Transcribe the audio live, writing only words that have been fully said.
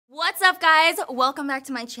What's up, guys? Welcome back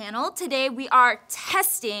to my channel. Today we are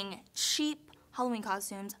testing cheap Halloween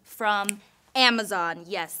costumes from Amazon.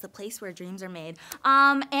 Yes, the place where dreams are made.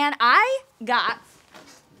 And I got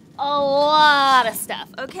a lot of stuff,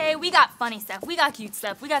 okay? We got funny stuff, we got cute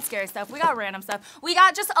stuff, we got scary stuff, we got random stuff, we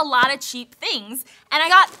got just a lot of cheap things, and I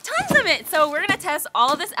got tons of it. So we're gonna test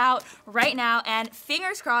all of this out right now, and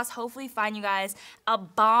fingers crossed, hopefully find you guys a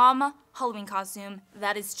bomb Halloween costume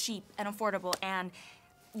that is cheap and affordable, and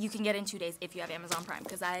you can get in 2 days if you have Amazon Prime,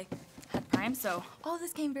 because I had Prime, so all of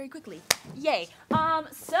this came very quickly. Yay.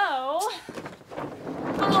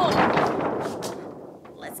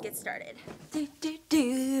 Let's get started. If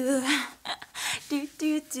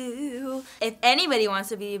anybody wants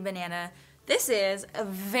to be a banana, this is a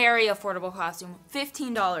very affordable costume,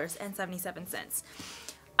 $15.77.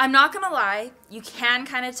 I'm not gonna lie, you can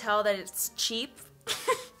kind of tell that it's cheap.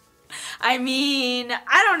 I mean,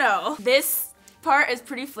 I don't know. This part is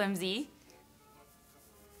pretty flimsy.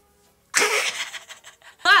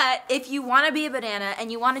 But if you want to be a banana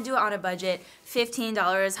and you want to do it on a budget,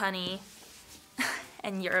 $15, honey,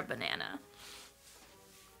 and you're a banana.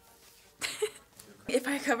 If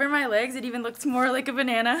I cover my legs, it even looks more like a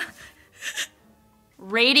banana.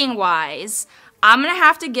 Rating wise, I'm gonna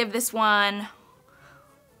have to give this one,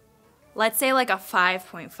 let's say like a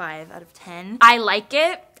 5.5 out of 10. I like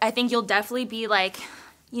it. I think you'll definitely be like,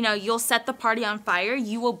 you know, you'll set the party on fire.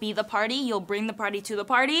 You will be the party. You'll bring the party to the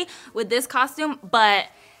party with this costume, but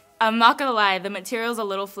I'm not gonna lie, the material's a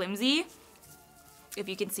little flimsy, if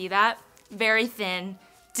you can see that. Very thin.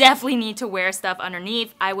 Definitely need to wear stuff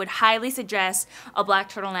underneath. I would highly suggest a black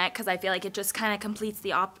turtleneck because I feel like it just kind of completes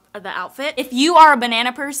the outfit. If you are a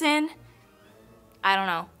banana person, I don't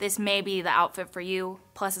know, this may be the outfit for you,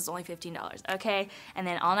 plus it's only $15, okay? And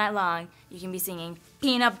then all night long, you can be singing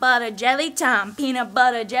peanut butter jelly time, peanut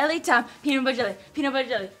butter jelly time, peanut butter jelly, peanut butter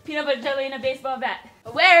jelly, peanut butter jelly in a baseball bat.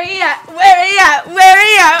 Where are you at? Where are you at? Where are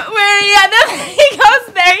you at? Where are you at?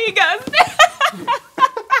 There he goes.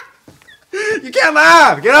 You can't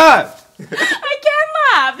laugh, get up! I can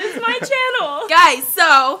laugh, this is my channel. Guys,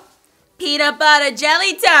 so, peanut butter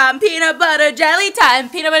jelly time, peanut butter jelly time,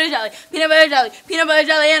 peanut butter jelly, peanut butter jelly, peanut butter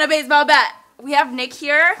jelly, and a baseball bat. We have Nick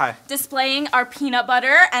here. Hi. Displaying our peanut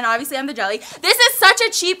butter, and obviously I'm the jelly. This is such a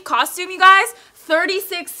cheap costume, you guys.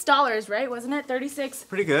 $36, right? Wasn't it? 36.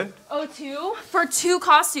 Pretty good. Oh, two? For two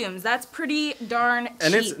costumes. That's pretty darn cheap.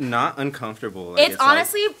 And it's not uncomfortable. Like, it's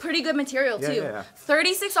honestly like pretty good material, too. Yeah.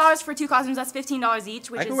 $36 for two costumes. That's $15 each,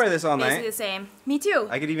 which I could wear this all basically night. The same. Me too.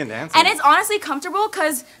 I could even dance. And it's honestly comfortable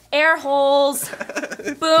because air holes.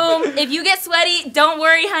 Boom. If you get sweaty, don't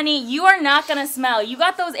worry, honey. You are not going to smell. You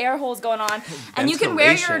got those air holes going on. And you can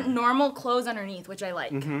wear your normal clothes underneath, which I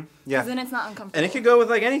like. Mm-hmm. Yeah. Because then it's not uncomfortable. And it could go with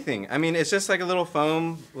like anything. I mean, it's just like a little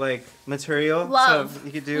foam like material. Love. So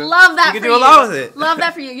you could do. Love that. You could do a lot with it. Love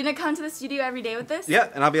that for you. You're gonna come to the studio every day with this? Yeah,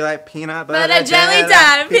 and I'll be like peanut butter jelly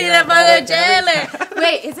time. Peanut butter jelly.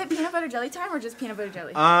 Wait, is it peanut butter jelly time or just peanut butter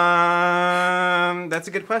jelly? That's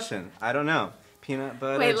a good question. I don't know. Peanut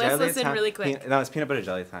butter jelly. Wait, let's listen really quick. No, it's peanut butter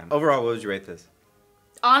jelly time. Overall, what would you rate this?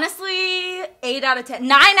 Honestly, 8 out of 10.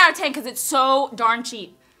 9 out of 10 because it's so darn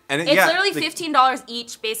cheap. And it's literally $15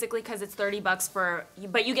 each, basically, because it's $30 for,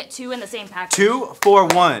 but you get two in the same package. 2 for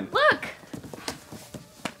 1. Look!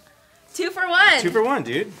 2 for 1. 2 for 1,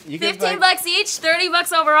 dude. You $15 bucks each,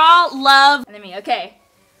 $30 overall. Love. And then me. Okay,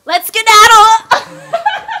 let's skedaddle.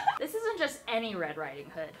 This isn't just any Red Riding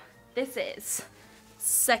Hood. This is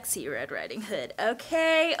sexy Red Riding Hood.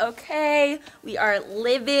 Okay. We are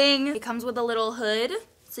living. It comes with a little hood,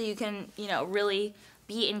 so you can, you know, really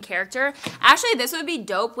be in character. Actually, this would be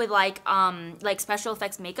dope with like special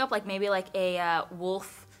effects makeup, like maybe like a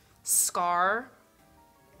wolf scar,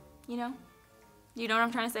 you know what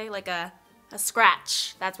I'm trying to say, like a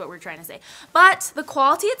scratch. That's what we're trying to say. But the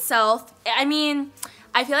quality itself, I mean,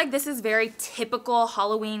 I feel like this is very typical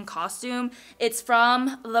Halloween costume. It's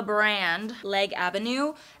from the brand Leg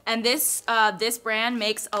Avenue, and this brand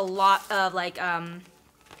makes a lot of like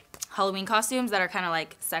Halloween costumes that are kind of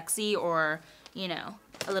like sexy or, you know,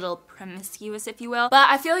 a little promiscuous, if you will. But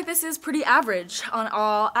I feel like this is pretty average on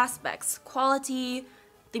all aspects. Quality,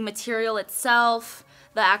 the material itself,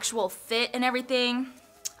 the actual fit and everything,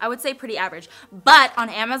 I would say pretty average. But on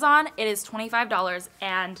Amazon, it is $25,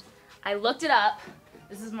 and I looked it up.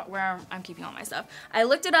 This is where I'm keeping all my stuff. I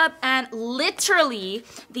looked it up, and literally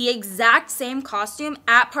the exact same costume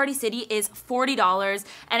at Party City is $40,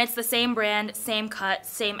 and it's the same brand, same cut,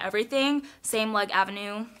 same everything, same Leg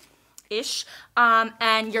Avenue-ish,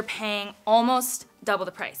 and you're paying almost double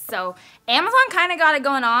the price. So Amazon kind of got it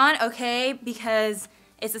going on, okay, because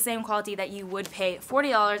it's the same quality that you would pay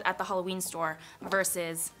 $40 at the Halloween store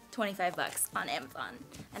versus 25 bucks on Amazon.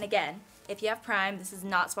 And again, if you have Prime, this is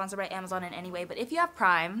not sponsored by Amazon in any way, but if you have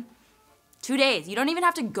Prime, 2 days. You don't even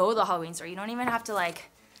have to go to the Halloween store. You don't even have to like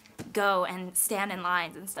go and stand in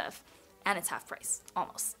lines and stuff. And it's half price,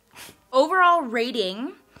 almost. Overall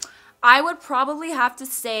rating, I would probably have to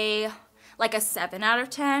say like a 7 out of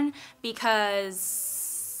 10 because,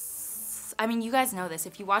 I mean, you guys know this.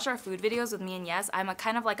 If you watch our food videos with me and Yes, I'm a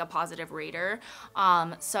kind of like a positive rater.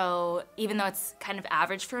 So even though it's kind of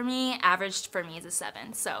average for me is a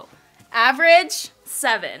 7. So average,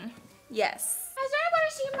 7. Yes. Has anybody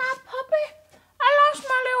seen my puppy? I lost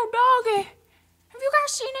my little doggy. Have you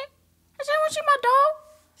guys seen it? Has anyone seen my dog?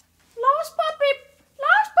 Lost puppy.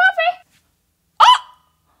 Lost puppy. Oh!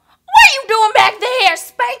 What are you doing back there,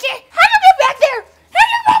 Spanky? How you get back there? How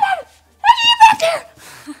you get back there?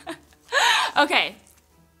 Okay,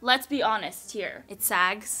 let's be honest here. It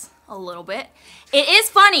sags a little bit. It is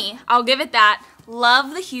funny. I'll give it that.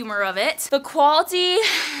 Love the humor of it. The quality,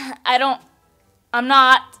 I'm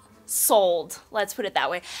not sold, let's put it that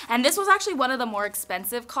way. And this was actually one of the more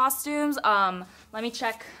expensive costumes. Let me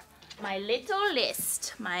check my little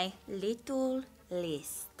list.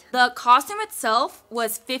 The costume itself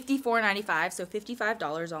was $54.95, so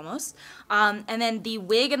 $55 almost. And then the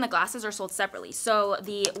wig and the glasses are sold separately. So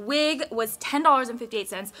the wig was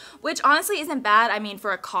 $10.58, which honestly isn't bad, I mean,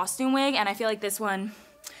 for a costume wig, and I feel like this one,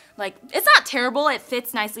 like, it's not terrible, it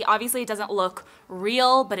fits nicely. Obviously, it doesn't look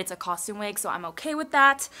real, but it's a costume wig, so I'm okay with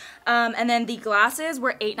that. And then the glasses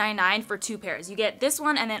were $8.99 for 2 pairs. You get this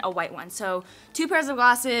one and then a white one. So 2 pairs of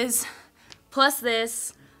glasses, plus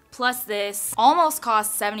this, almost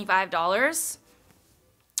cost $75,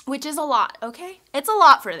 which is a lot, okay? It's a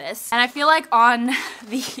lot for this. And I feel like on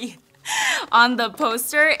the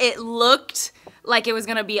poster, it looked like it was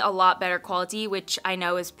gonna be a lot better quality, which I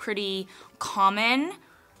know is pretty common,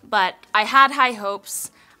 but I had high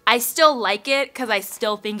hopes. I still like it because I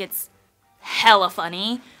still think it's hella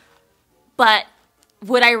funny, but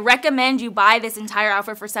would I recommend you buy this entire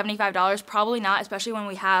outfit for $75? Probably not, especially when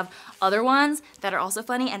we have other ones that are also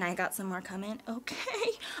funny, and I got some more coming,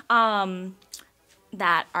 okay?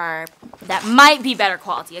 That might be better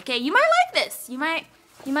quality, okay? You might like this. You might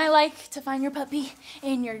like to find your puppy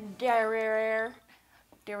in your derriere.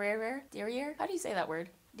 How do you say that word?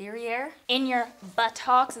 Derriere? In your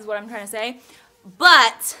buttocks is what I'm trying to say.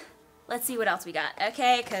 But let's see what else we got,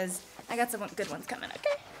 okay? Because I got some good ones coming,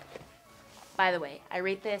 okay? By the way, I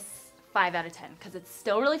rate this 5 out of 10 because it's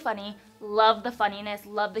still really funny. Love the funniness,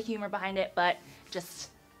 love the humor behind it, but just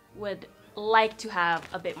would like to have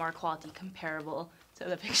a bit more quality comparable to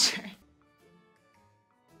the picture.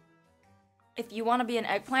 If you want to be an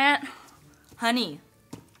eggplant, honey,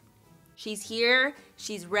 she's here,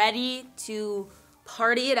 she's ready to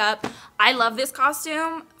party it up. I love this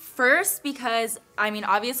costume, first because, I mean,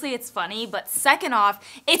 obviously it's funny, but second off,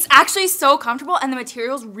 it's actually so comfortable and the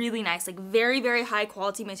material's really nice, like very, very high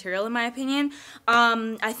quality material in my opinion.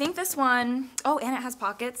 I think this one, oh, and it has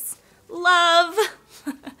pockets. Love!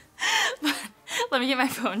 Let me get my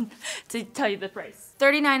phone to tell you the price.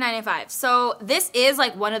 $39.95. So this is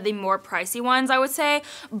like one of the more pricey ones, I would say,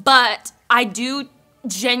 but I do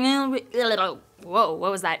genuinely, whoa,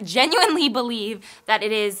 what was that? Genuinely believe that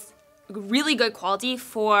it is really good quality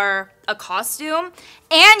for a costume,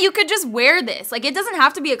 and you could just wear this. Like, it doesn't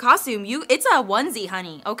have to be a costume. It's a onesie,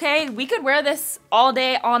 honey, okay? We could wear this all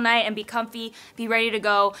day, all night, and be comfy, be ready to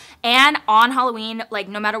go. And on Halloween, like,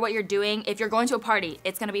 no matter what you're doing, if you're going to a party,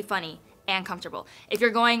 it's gonna be funny and comfortable. If you're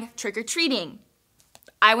going trick-or-treating,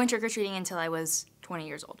 I went trick-or-treating until I was 20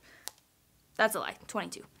 years old. That's a lie,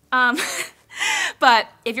 22. But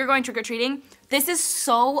if you're going trick-or-treating, this is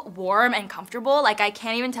so warm and comfortable. Like, I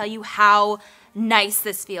can't even tell you how nice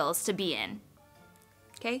this feels to be in.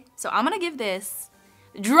 Okay, so I'm gonna give this,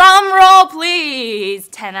 drum roll please,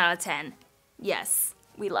 10 out of 10. Yes,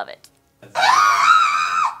 we love it.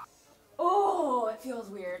 Oh, it feels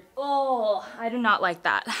weird. Oh, I do not like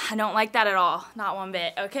that. I don't like that at all, not one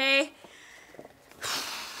bit, okay?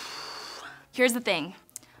 Here's the thing.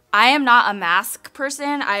 I am not a mask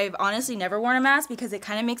person. I've honestly never worn a mask because it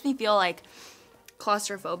kind of makes me feel like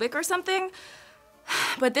claustrophobic or something.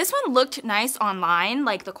 But this one looked nice online,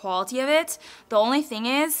 like the quality of it. The only thing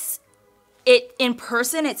is, in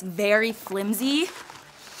person, it's very flimsy.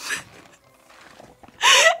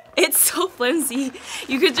 It's so flimsy.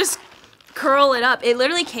 You could just curl it up. It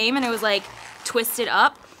literally came and it was like twisted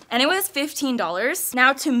up. And it was $15.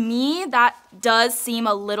 Now, to me, that does seem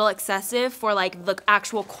a little excessive for like the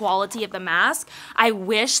actual quality of the mask. I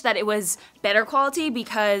wish that it was better quality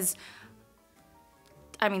because,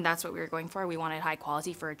 I mean, that's what we were going for. We wanted high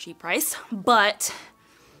quality for a cheap price. But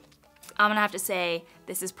I'm gonna have to say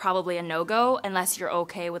this is probably a no-go unless you're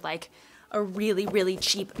okay with like a really, really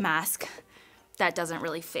cheap mask that doesn't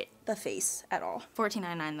really fit the face at all.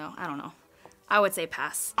 $14.99 though, I don't know. I would say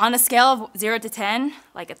pass. On a scale of 0 to 10,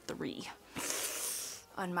 like a 3.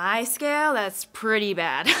 On my scale, that's pretty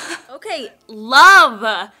bad. Okay,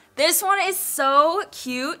 love. This one is so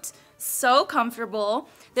cute, so comfortable.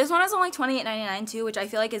 This one is only $28.99 too, which I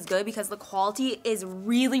feel like is good because the quality is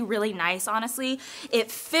really, really nice, honestly. It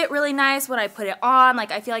fit really nice when I put it on.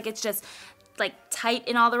 Like, I feel like it's just like tight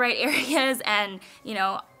in all the right areas and, you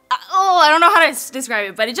know, I don't know how to describe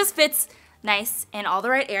it, but it just fits nice in all the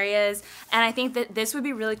right areas. And I think that this would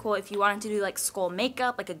be really cool if you wanted to do like skull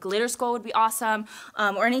makeup, like a glitter skull would be awesome,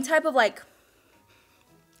 or any type of like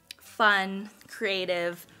fun,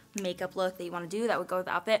 creative makeup look that you want to do that would go with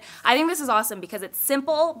the outfit. I think this is awesome because it's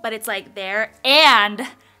simple, but it's like there. And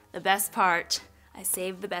the best part, I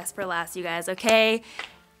saved the best for last, you guys, okay?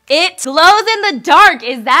 It glows in the dark.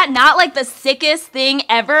 Is that not like the sickest thing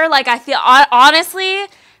ever? Like, I feel, honestly,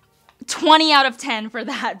 20 out of 10 for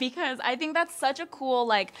that because I think that's such a cool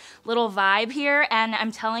like little vibe here. And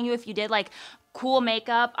I'm telling you, if you did like cool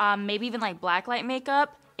makeup, maybe even like blacklight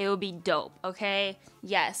makeup, it would be dope, okay?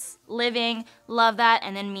 Yes, living, love that.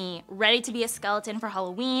 And then me, ready to be a skeleton for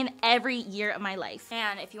Halloween every year of my life.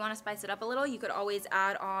 And if you want to spice it up a little, you could always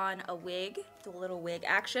add on a wig, do a little wig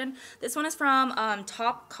action. This one is from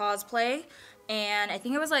Top Cosplay, and I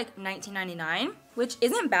think it was like $19.99, which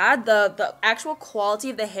isn't bad. The actual quality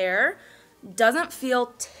of the hair doesn't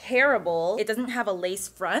feel terrible. It doesn't have a lace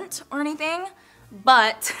front or anything,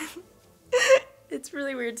 but it's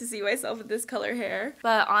really weird to see myself with this color hair.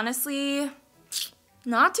 But honestly,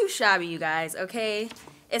 not too shabby, you guys, okay?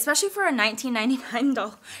 Especially for a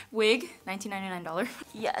 $19.99 wig. $19.99.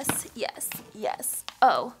 Yes, yes, yes.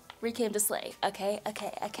 Oh, we came to slay. Okay.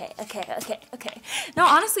 No,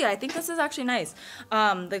 honestly, I think this is actually nice.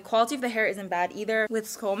 The quality of the hair isn't bad either. With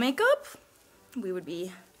skull makeup, we would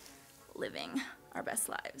be living our best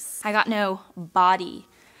lives. I got no body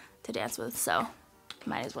to dance with, so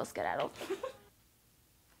might as well skedaddle.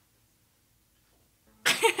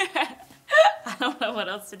 I don't know what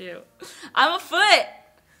else to do. I'm a foot.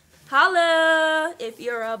 Holla if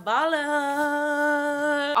you're a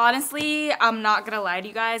baller. Honestly, I'm not gonna lie to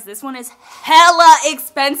you guys. This one is hella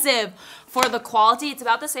expensive for the quality. It's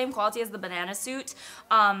about the same quality as the banana suit,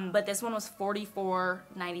 but this one was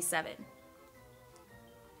 $44.97.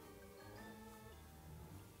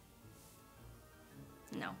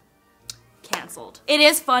 No. Canceled. It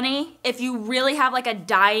is funny if you really have like a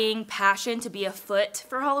dying passion to be a foot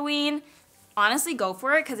for Halloween. Honestly, go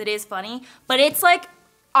for it because it is funny, but it's like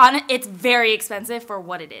it's very expensive for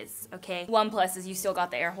what it is, okay? One plus is you still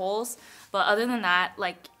got the air holes, but other than that,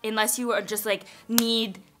 like unless you are just like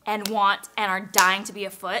need and want and are dying to be a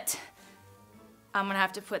foot, I'm gonna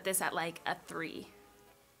have to put this at like a 3.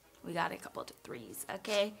 We got a couple of 3s,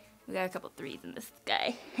 okay? We got a couple of 3s in this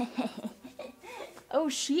guy. Oh,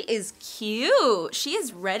 she is cute. She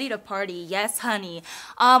is ready to party. Yes, honey.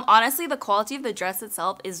 Honestly, the quality of the dress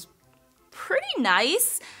itself is pretty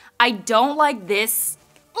nice. I don't like this.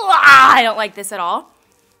 I don't like this at all.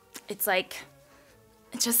 It's like,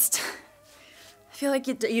 it just, I feel like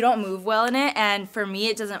you don't move well in it. And for me,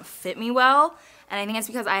 it doesn't fit me well. And I think it's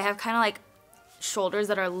because I have kind of like shoulders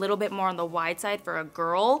that are a little bit more on the wide side for a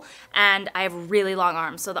girl. And I have really long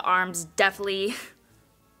arms. So the arms definitely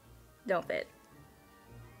don't fit.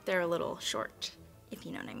 They're a little short, if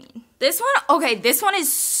you know what I mean. This one, okay, this one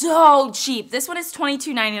is so cheap. This one is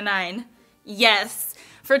 $22.99. Yes.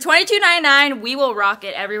 For $22.99, we will rock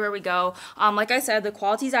it everywhere we go. Like I said, the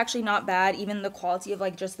quality is actually not bad, even the quality of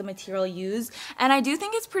like just the material used. And I do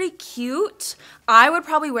think it's pretty cute. I would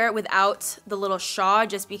probably wear it without the little shawl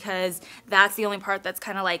just because that's the only part that's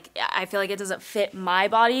kind of like, I feel like it doesn't fit my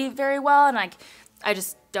body very well. And like, I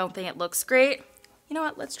just don't think it looks great. You know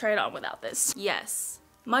what? Let's try it on without this. Yes.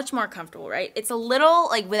 Much more comfortable, right? It's a little,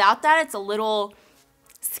 like without that, it's a little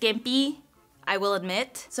skimpy, I will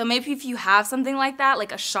admit. So maybe if you have something like that,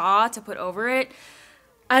 like a shawl to put over it,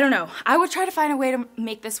 I don't know. I would try to find a way to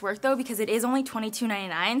make this work though, because it is only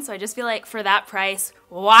 $22.99. So I just feel like for that price,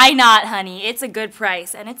 why not, honey? It's a good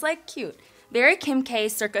price and it's like cute. Very Kim K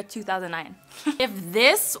circa 2009. If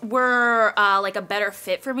this were like a better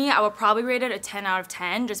fit for me, I would probably rate it a 10 out of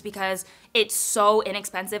 10 just because it's so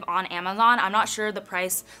inexpensive on Amazon. I'm not sure the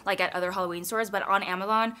price like at other Halloween stores, but on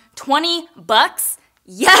Amazon, 20 bucks?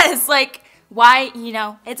 Yes, like why, you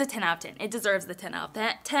know, it's a 10 out of 10. It deserves the 10 out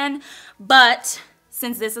of 10, but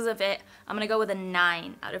since this is a fit, I'm gonna go with a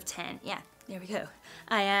 9 out of 10. Yeah, there we go.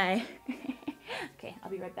 Aye, aye. Okay,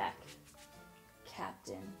 I'll be right back.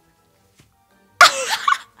 Captain.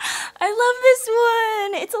 I love this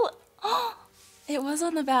one. It's a, oh, it was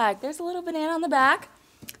on the back. There's a little banana on the back.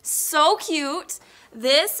 So cute.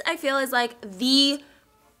 This, I feel, is like the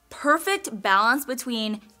perfect balance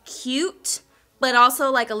between cute, but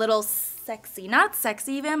also like a little sexy. Not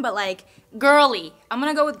sexy even, but like girly. I'm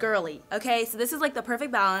gonna go with girly, okay? So this is like the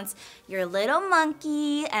perfect balance. You're a little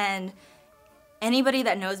monkey, and anybody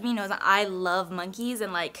that knows me knows that I love monkeys,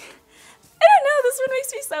 and like, I don't know, this one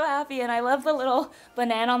makes me so happy, and I love the little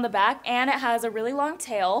banana on the back, and it has a really long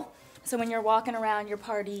tail, so when you're walking around your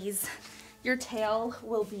parties, your tail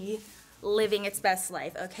will be living its best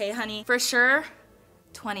life, okay, honey? For sure,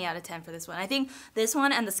 20 out of 10 for this one. I think this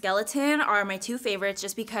one and the skeleton are my two favorites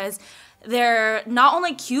just because they're not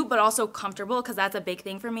only cute but also comfortable, because that's a big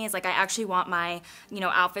thing for me. Is like I actually want my, you know,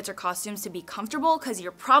 outfits or costumes to be comfortable, because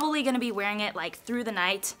you're probably going to be wearing it like through the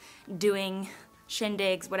night doing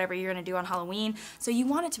shindigs, whatever you're gonna do on Halloween. So you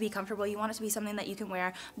want it to be comfortable, you want it to be something that you can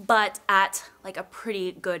wear, but at like a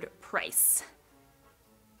pretty good price.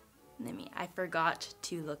 I forgot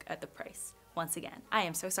to look at the price. Once again, I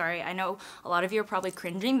am so sorry. I know a lot of you are probably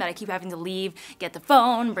cringing that I keep having to leave, get the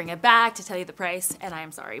phone, bring it back to tell you the price, and I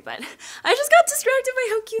am sorry, but I just got distracted by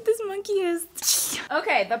how cute this monkey is.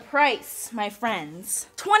 Okay, the price, my friends.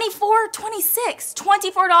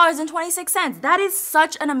 $24.26. That is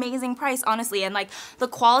such an amazing price, honestly, and like the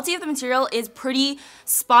quality of the material is pretty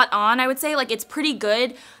spot on, I would say. Like it's pretty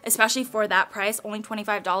good, especially for that price, only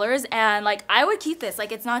 $25, and like I would keep this.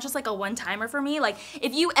 Like it's not just like a one-timer for me. Like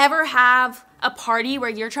if you ever have a party where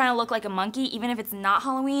you're trying to look like a monkey, even if it's not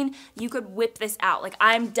Halloween, you could whip this out. Like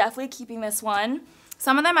I'm definitely keeping this one.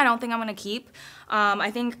 Some of them I don't think I'm gonna keep. I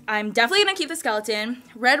think I'm definitely gonna keep the skeleton.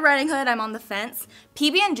 Red Riding Hood, I'm on the fence.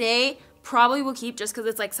 PB&J probably will keep just because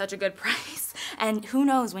it's like such a good price. And who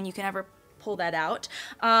knows when you can ever pull that out.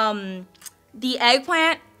 The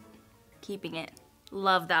eggplant, keeping it.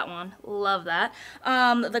 Love that one, love that.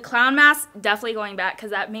 The clown mask, definitely going back because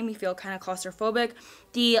that made me feel kind of claustrophobic.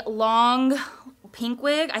 The long pink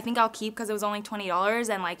wig, I think I'll keep because it was only $20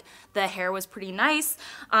 and like the hair was pretty nice.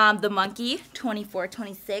 The monkey,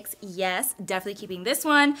 $24.26, yes, definitely keeping this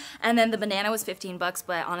one. And then the banana was 15 bucks,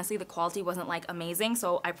 but honestly the quality wasn't like amazing,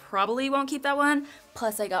 so I probably won't keep that one.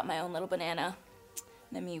 Plus I got my own little banana.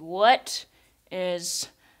 What is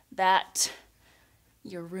that?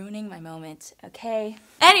 You're ruining my moment, okay?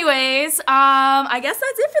 Anyways, I guess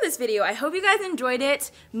that's it for this video. I hope you guys enjoyed it.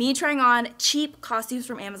 Me trying on cheap costumes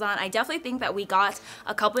from Amazon. I definitely think that we got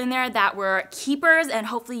a couple in there that were keepers, and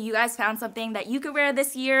hopefully you guys found something that you could wear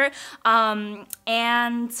this year.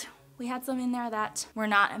 And we had some in there that were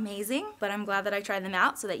not amazing, but I'm glad that I tried them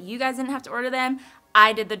out so that you guys didn't have to order them.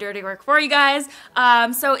 I did the dirty work for you guys.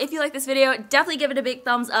 So if you like this video, definitely give it a big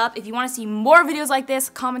thumbs up. If you want to see more videos like this,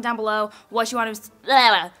 comment down below what you want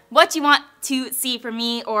to see from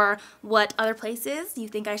me, or what other places you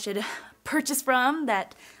think I should purchase from,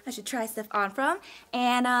 that I should try stuff on from.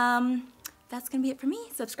 And that's gonna be it for me.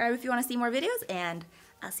 Subscribe if you want to see more videos, and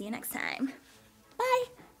I'll see you next time. Bye.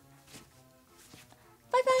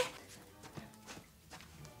 Bye-bye.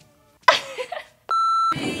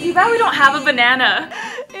 Too bad we don't have a banana.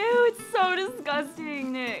 Ew, it's so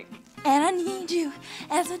disgusting, Nick. And I need you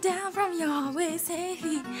as a down from your waist. Hey,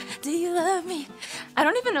 do you love me? I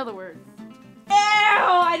don't even know the words. Ew,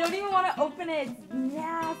 I don't even want to open it. It's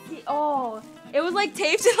nasty. Oh, it was like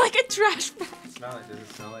taped in like a trash bag. Smell it. Does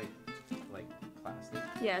it smell like plastic?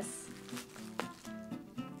 Yes.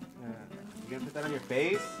 You gonna put that on your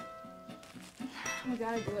face? We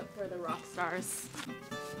gotta do it for the rock stars.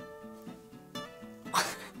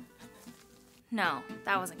 No,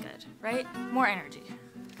 that wasn't good, right? More energy.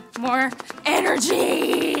 More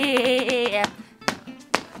energy!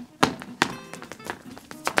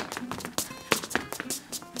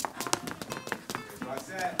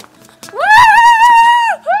 Roxette. Woo!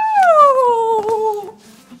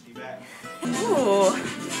 She back. Ooh.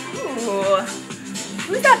 Ooh.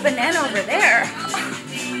 Who's that banana over there?